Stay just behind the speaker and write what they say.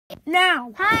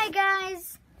Now. Hi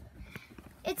guys,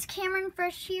 it's Cameron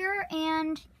Fresh here,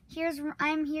 and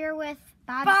I'm here with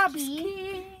Bob's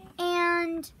Key.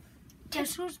 And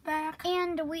guess who's back?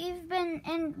 And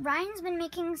Ryan's been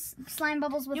making slime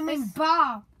bubbles with You mean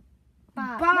Bob?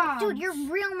 Bob. Bob. No, dude, your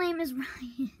real name is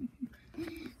Ryan.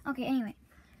 Okay, anyway,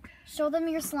 show them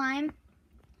your slime.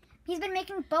 He's been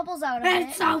making bubbles out of it.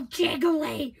 It's so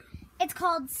jiggly. It's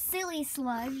called Silly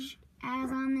Sludge,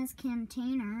 as on this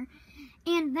container.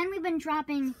 And then we've been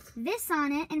dropping this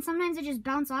on it, and sometimes it just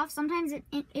bounces off. Sometimes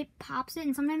it pops it,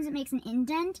 and sometimes it makes an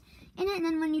indent in it. And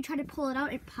then when you try to pull it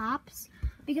out, it pops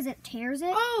because it tears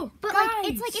it. Oh, but guys.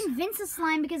 like it's like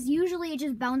InVinsaslime because usually it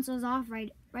just bounces off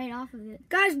right off of it.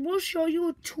 Guys, we'll show you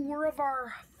a tour of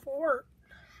our fort.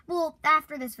 Well,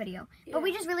 after this video. Yeah. But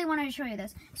we just really wanted to show you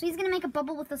this. So he's gonna make a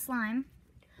bubble with the slime.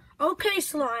 Okay,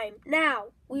 slime. Now,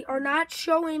 we are not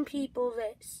showing people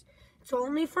this. It's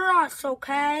only for us,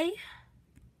 okay?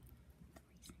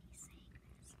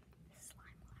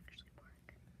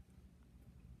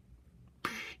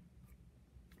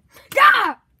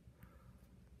 Ah!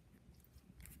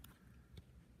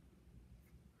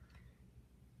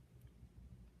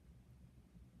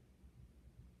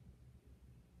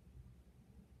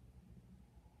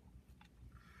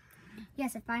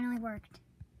 Yes, it finally worked.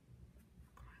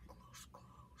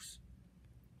 Close.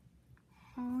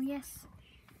 Oh, yes.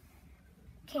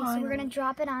 Okay, so we're going to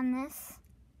drop it on this.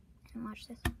 And watch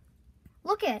this.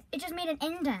 Look it just made an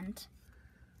indent.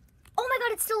 Oh my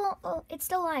god, it's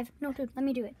still alive. No, dude, let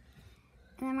me do it.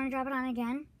 And I'm going to drop it on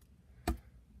again.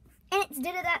 And it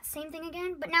did that same thing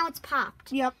again, but now it's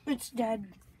popped. Yep, it's dead.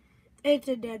 It's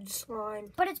a dead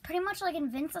slime. But it's pretty much like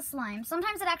InVinsaslime.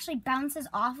 Sometimes it actually bounces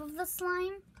off of the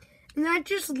slime. And that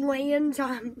just lands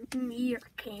on me or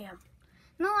Cam.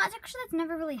 No, that's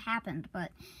never really happened,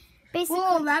 but basically...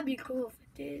 Well, that'd be cool if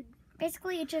it did.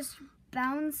 Basically, it just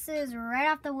bounces right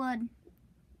off the wood.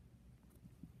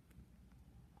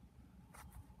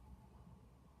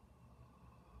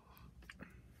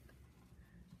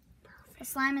 Perfect. The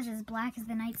slime is as black as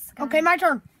the night sky. Okay, my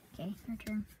turn. Okay, your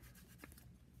turn.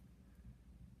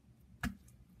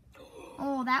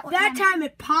 Oh, that time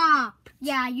it popped.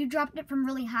 Yeah, you dropped it from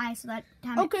really high, so that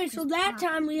time. Okay, so that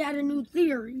time we had a new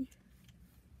theory.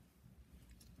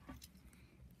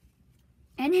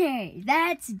 And hey,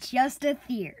 that's just a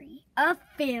theory. A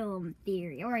film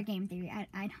theory. Or a game theory. I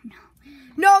don't know.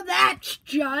 No, that's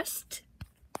just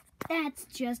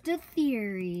a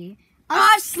theory. A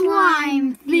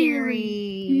slime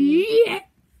theory. Yeah.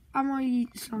 I'm gonna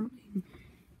eat something.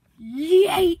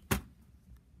 Yay.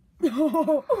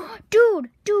 Dude,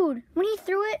 when he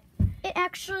threw it, it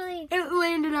actually... It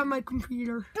landed on my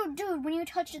computer. Dude, when you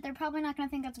touched it, they're probably not going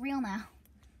to think that's real now.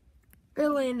 It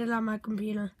landed on my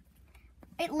computer.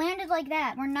 It landed like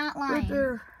that. We're not lying. Right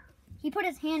there. He put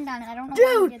his hand on it. I don't know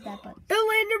why he did that, but... It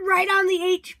landed right on the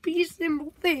HP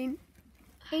symbol thing.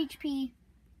 HP.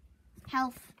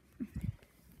 Health.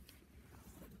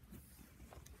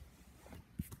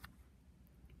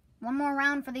 One more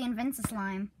round for the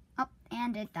InVinsaslime. Oh,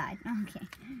 and it died. Okay.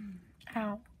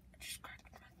 Ow. I just cracked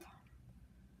my thumb.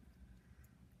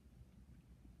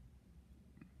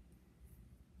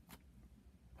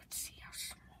 Let's see how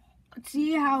small. Let's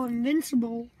see how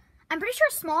invincible. I'm pretty sure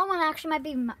a small one actually might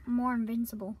be more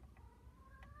invincible.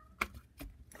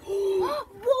 Whoa,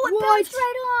 it bounced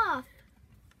right off.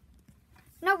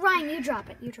 No, Ryan, you drop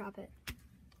it.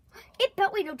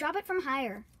 Wait, no, drop it from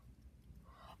higher.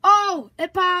 Oh,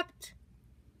 it popped.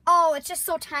 Oh, it's just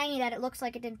so tiny that it looks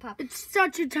like it didn't pop. It's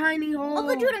such a tiny hole.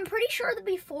 Although, dude, I'm pretty sure that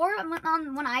before,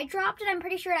 when I dropped it, I'm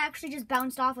pretty sure it actually just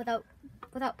bounced off without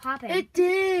popping. It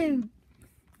did.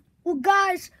 Well,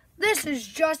 guys, this is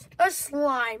just a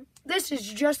slime. This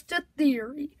is just a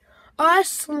theory. A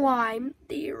slime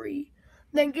theory.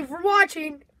 Thank you for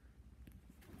watching.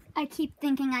 I keep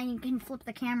thinking I can flip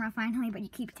the camera finally, but you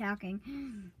keep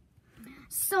talking.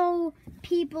 So,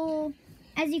 people...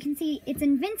 As you can see, it's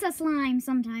InVinsaslime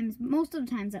sometimes, most of the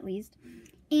times at least.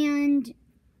 And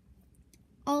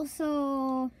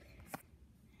also,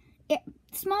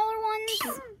 smaller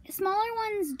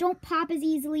ones don't pop as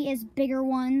easily as bigger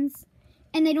ones,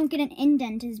 and they don't get an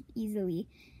indent as easily.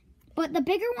 But the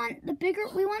bigger one,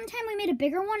 one time we made a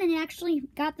bigger one, and it actually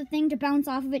got the thing to bounce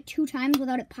off of it 2 times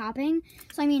without it popping.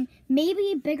 So, I mean,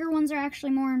 maybe bigger ones are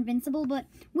actually more invincible, but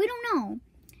we don't know.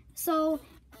 So,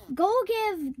 go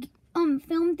give...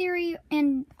 film theory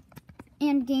and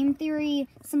game theory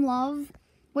some love,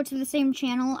 which are the same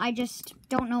channel. I just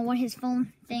don't know what his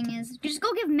film thing is. Just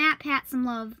go give Matt Pat some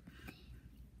love.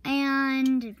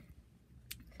 And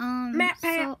Matt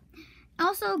Pat. So,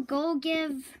 also go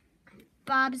give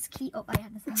Bob's Key. Oh, I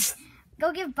have this one.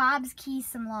 Go give Bob's Keys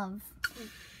some love.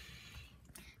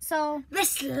 So the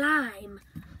slime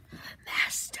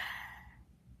master.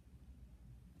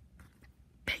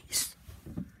 Peace.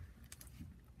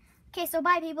 Okay, so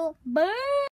bye, people. Bye.